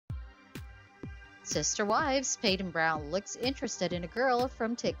Sister Wives, Paedon Brown looks interested in a girl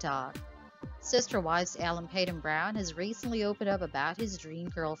from TikTok. Sister Wives Alan Paedon Brown has recently opened up about his dream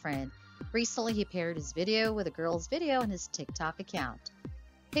girlfriend. Recently, he paired his video with a girl's video on his TikTok account.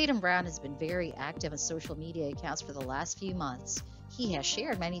 Paedon Brown has been very active on social media accounts for the last few months. He has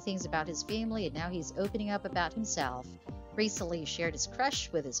shared many things about his family and now he's opening up about himself. Recently, he shared his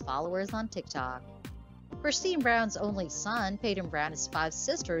crush with his followers on TikTok. Christine Brown's only son, Paedon Brown has 5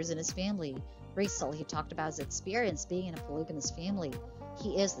 sisters in his family. Recently, he talked about his experience being in a polygamous family.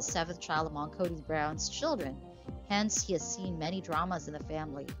 He is the 7th child among Cody Brown's children. Hence, he has seen many dramas in the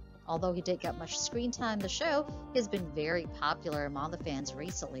family. Although he didn't get much screen time in the show, he has been very popular among the fans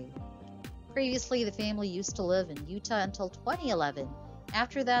recently. Previously, the family used to live in Utah until 2011.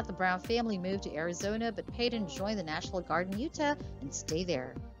 After that, the Brown family moved to Arizona, but Paedon joined the National Guard in Utah and stayed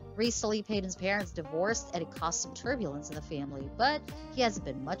there. Recently, Paedon's parents divorced and it caused some turbulence in the family, but he hasn't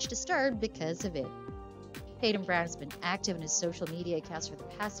been much disturbed because of it. Paedon Brown has been active in his social media accounts for the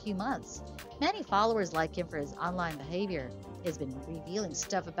past few months. Many followers like him for his online behavior. He has been revealing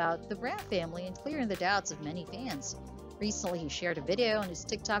stuff about the Brown family and clearing the doubts of many fans. Recently, he shared a video on his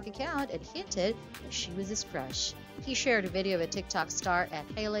TikTok account and hinted that she was his crush. He shared a video of a TikTok star at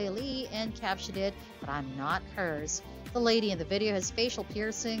Haley Lee and captioned it, "But I'm not hers." The lady in the video has facial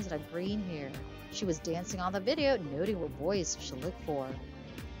piercings and a green hair. She was dancing on the video, noting what boys she should look for.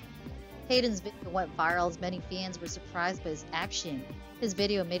 Paedon's video went viral as many fans were surprised by his action. His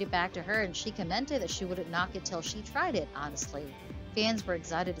video made it back to her and she commented that she wouldn't knock it till she tried it, honestly. Fans were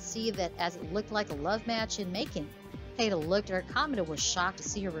excited to see that as it looked like a love match in making. Paedon looked at her comment and was shocked to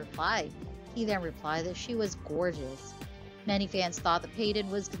see her reply. He then replied that she was gorgeous. Many fans thought that Paedon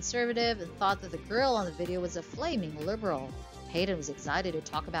was conservative and thought that the girl on the video was a flaming liberal. Paedon was excited to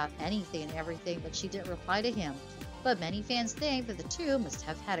talk about anything and everything, but she didn't reply to him. But many fans think that the two must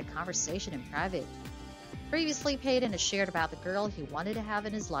have had a conversation in private. Previously, Paedon has shared about the girl he wanted to have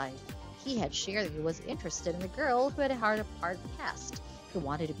in his life. He had shared that he was interested in a girl who had a hard past. He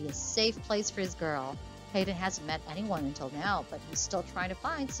wanted to be a safe place for his girl. Paedon hasn't met anyone until now, but he's still trying to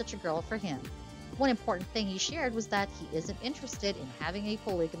find such a girl for him. One important thing he shared was that he isn't interested in having a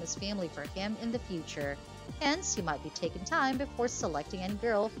polygamous family for him in the future. Hence, he might be taking time before selecting any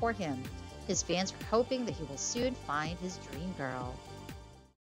girl for him. His fans are hoping that he will soon find his dream girl.